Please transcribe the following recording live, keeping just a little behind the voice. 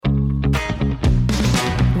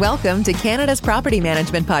Welcome to Canada's Property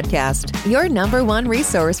Management Podcast, your number one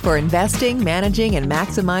resource for investing, managing, and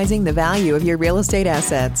maximizing the value of your real estate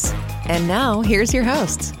assets. And now, here's your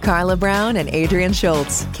hosts, Carla Brown and Adrian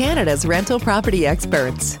Schultz, Canada's rental property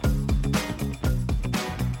experts.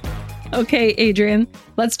 Okay, Adrian,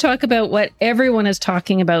 let's talk about what everyone is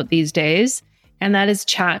talking about these days, and that is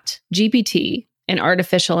ChatGPT and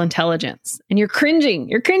artificial intelligence. And you're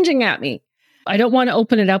cringing at me. I don't want to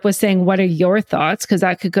open it up with saying, what are your thoughts? Because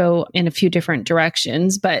that could go in a few different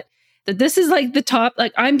directions. But this is like the top,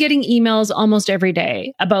 like I'm getting emails almost every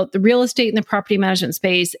day about the real estate and the property management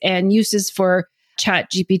space and uses for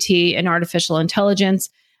ChatGPT and artificial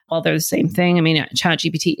intelligence. Well, they're the same thing. I mean,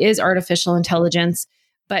 ChatGPT is artificial intelligence.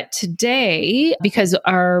 But today, because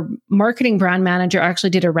our marketing brand manager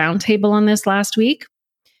actually did a roundtable on this last week,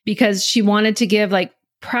 because she wanted to give like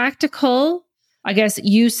practical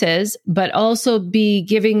uses, but also be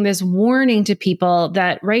giving this warning to people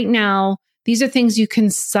that right now, these are things you can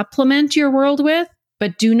supplement your world with,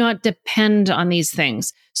 but do not depend on these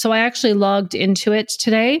things. So I actually logged into it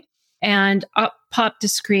today and up popped a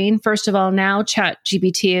screen. First of all, now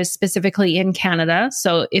ChatGPT is specifically in Canada.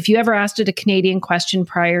 So if you ever asked it a Canadian question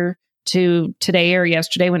prior to today or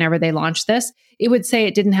yesterday, whenever they launched this, it would say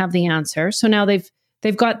it didn't have the answer. So now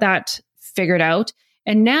they've got that figured out.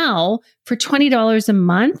 And now for $20 a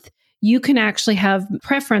month, you can actually have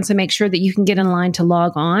preference and make sure that you can get in line to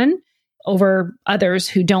log on over others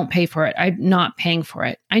who don't pay for it. I'm not paying for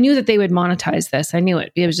it. I knew that they would monetize this. I knew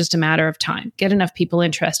it. It was just a matter of time. Get enough people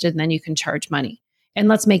interested and then you can charge money. And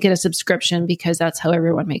let's make it a subscription because that's how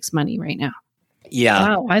everyone makes money right now. Yeah.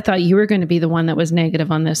 Wow. I thought you were going to be the one that was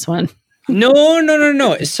negative on this one.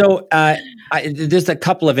 No. So there's a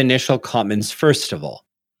couple of initial comments. First of all,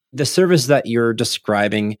 the service that you're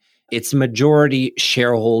describing, its majority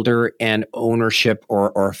shareholder and ownership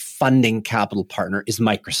or funding capital partner is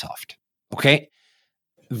Microsoft. Okay?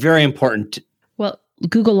 Very important. Well,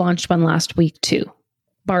 Google launched one last week too.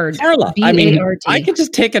 Bard. Carla, B-A-R-D. I mean, I can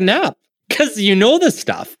just take a nap because you know this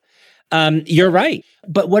stuff. You're right.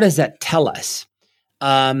 But what does that tell us?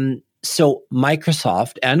 So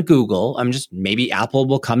Microsoft and Google, maybe Apple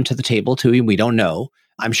will come to the table too. We don't know.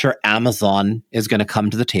 I'm sure Amazon is going to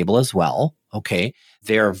come to the table as well. Okay.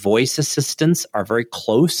 Their voice assistants are very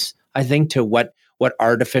close, I think, to what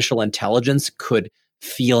artificial intelligence could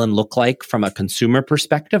feel and look like from a consumer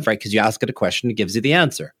perspective, right? Because you ask it a question, it gives you the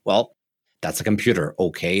answer. Well, that's a computer.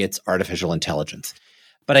 Okay. It's artificial intelligence.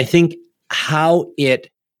 But I think how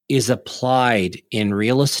it is applied in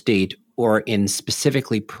real estate or in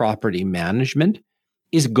specifically property management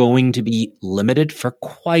is going to be limited for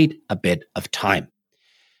quite a bit of time.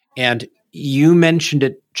 And you mentioned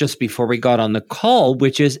it just before we got on the call,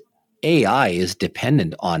 which is AI is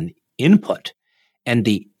dependent on input. And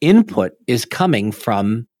the input is coming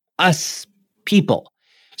from us people.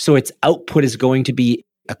 So its output is going to be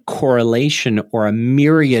a correlation or a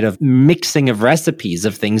myriad of mixing of recipes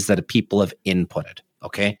of things that people have inputted.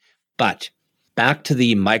 Okay. But back to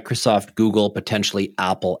the Microsoft, Google, potentially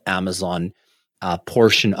Apple, Amazon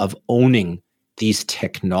portion of owning these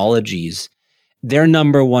technologies. Their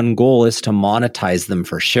number one goal is to monetize them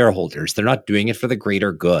for shareholders. They're not doing it for the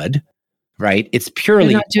greater good, right? It's purely...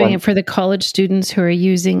 They're not doing it for the college students who are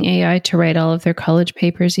using AI to write all of their college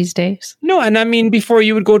papers these days. No, and I mean, before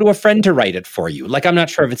you would go to a friend to write it for you. Like, I'm not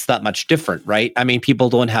sure if it's that much different, right? I mean,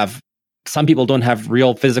 some people don't have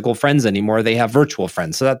real physical friends anymore. They have virtual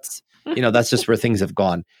friends. So that's just where things have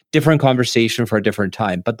gone. Different conversation for a different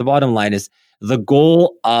time. But the bottom line is the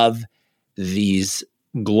goal of these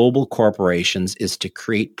global corporations is to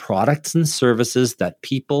create products and services that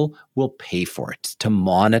people will pay for it, to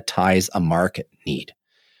monetize a market need.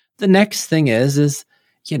 The next thing is,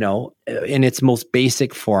 in its most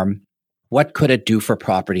basic form, what could it do for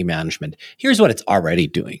property management? Here's what it's already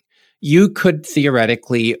doing. You could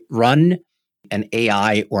theoretically run an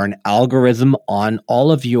AI or an algorithm on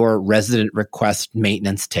all of your resident request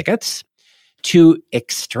maintenance tickets to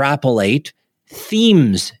extrapolate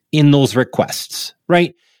themes in those requests,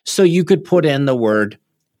 right? So you could put in the word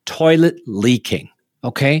toilet leaking,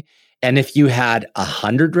 okay? And if you had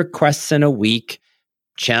 100 requests in a week,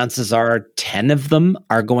 chances are 10 of them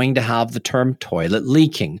are going to have the term toilet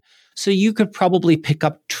leaking. So you could probably pick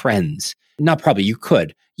up trends. Not probably, you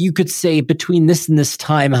could. You could say between this and this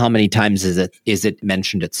time, how many times is it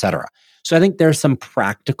mentioned, et cetera. So I think there are some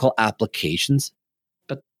practical applications,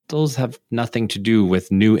 but those have nothing to do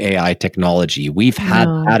with new AI technology. We've had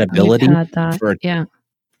that ability for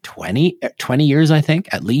 20 years, I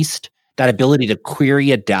think, at least. That ability to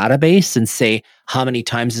query a database and say, how many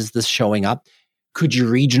times is this showing up? Could you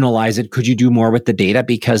regionalize it? Could you do more with the data?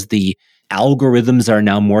 Because the algorithms are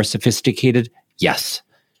now more sophisticated? Yes.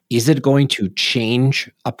 Is it going to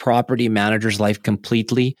change a property manager's life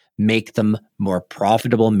completely, make them more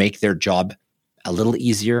profitable, make their job a little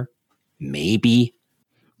easier? Maybe.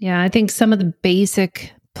 Yeah, I think some of the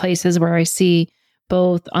basic places where I see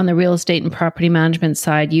both on the real estate and property management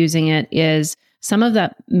side using it is some of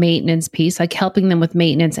that maintenance piece, like helping them with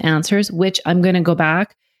maintenance answers, which I'm going to go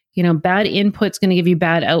back. Bad input's going to give you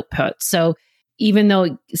bad output. So even though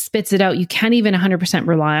it spits it out, you can't even 100%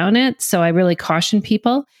 rely on it. So I really caution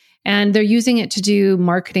people. And they're using it to do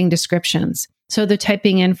marketing descriptions. So they're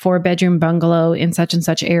typing in 4-bedroom bungalow in such and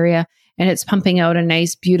such area, and it's pumping out a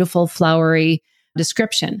nice, beautiful, flowery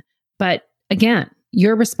description. But again,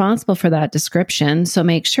 you're responsible for that description. So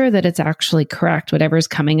make sure that it's actually correct, whatever's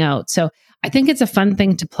coming out. So I think it's a fun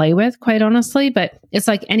thing to play with, quite honestly, but it's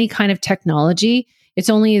like any kind of technology. It's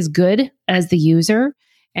only as good as the user.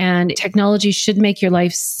 And technology should make your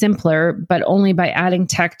life simpler, but only by adding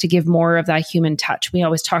tech to give more of that human touch. We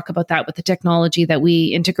always talk about that with the technology that we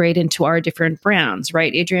integrate into our different brands,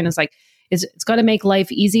 right? Adrian is like, it's got to make life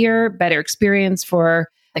easier, better experience for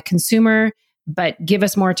the consumer, but give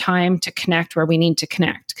us more time to connect where we need to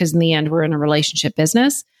connect. Because in the end, we're in a relationship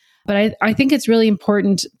business. But I think it's really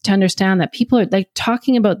important to understand that people are like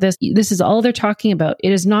talking about this. This is all they're talking about.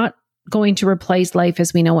 It is not going to replace life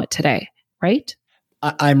as we know it today, right?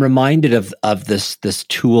 I'm reminded of this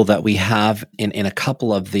tool that we have in a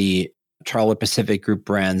couple of the Charlwood Pacific Group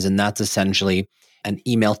brands, and that's essentially an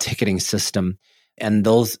email ticketing system. And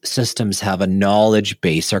those systems have a knowledge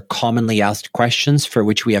base or commonly asked questions for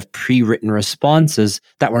which we have pre-written responses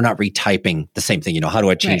that we're not retyping the same thing. How do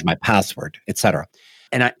I change my password, etc.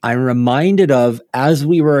 And I'm reminded of, as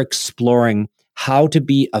we were exploring how to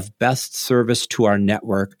be of best service to our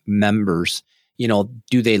network members,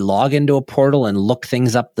 do they log into a portal and look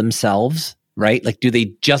things up themselves, right? Like, do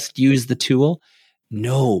they just use the tool?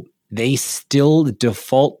 No, they still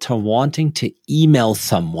default to wanting to email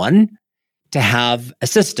someone to have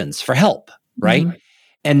assistance for help, right? Mm-hmm.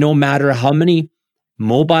 And no matter how many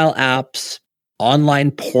mobile apps, online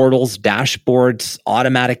portals, dashboards,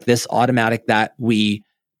 automatic this, automatic that we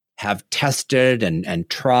have tested and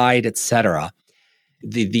tried, etc.,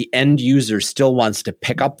 the end user still wants to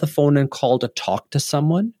pick up the phone and call to talk to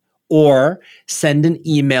someone, or send an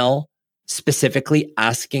email specifically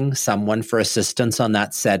asking someone for assistance on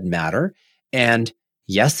that said matter. And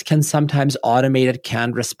yes, can sometimes automated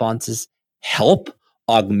canned responses help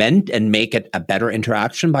augment and make it a better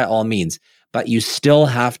interaction? By all means, but you still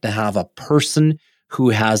have to have a person who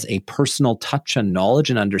has a personal touch and knowledge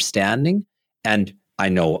and understanding. And I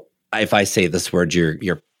know if I say this word, your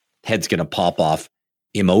head's going to pop off.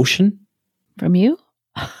 Emotion? From you?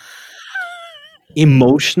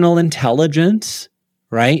 Emotional intelligence,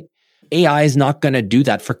 right? AI is not going to do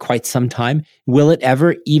that for quite some time. Will it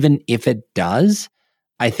ever? Even if it does,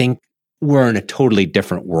 I think we're in a totally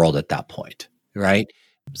different world at that point, right?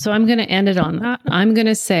 So I'm going to end it on that. I'm going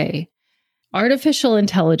to say artificial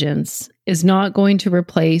intelligence is not going to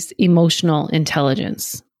replace emotional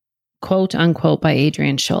intelligence, quote unquote, by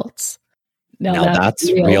Adrian Schultz. Now that's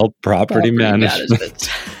real property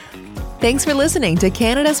management. Thanks for listening to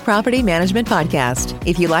Canada's Property Management Podcast.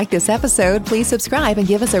 If you like this episode, please subscribe and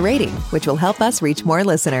give us a rating, which will help us reach more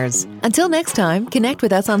listeners. Until next time, connect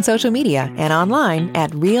with us on social media and online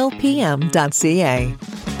at realpm.ca.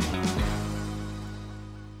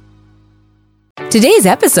 Today's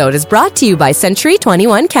episode is brought to you by Century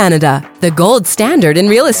 21 Canada, the gold standard in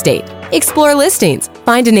real estate. Explore listings,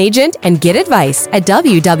 find an agent, and get advice at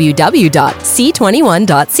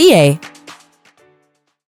www.c21.ca.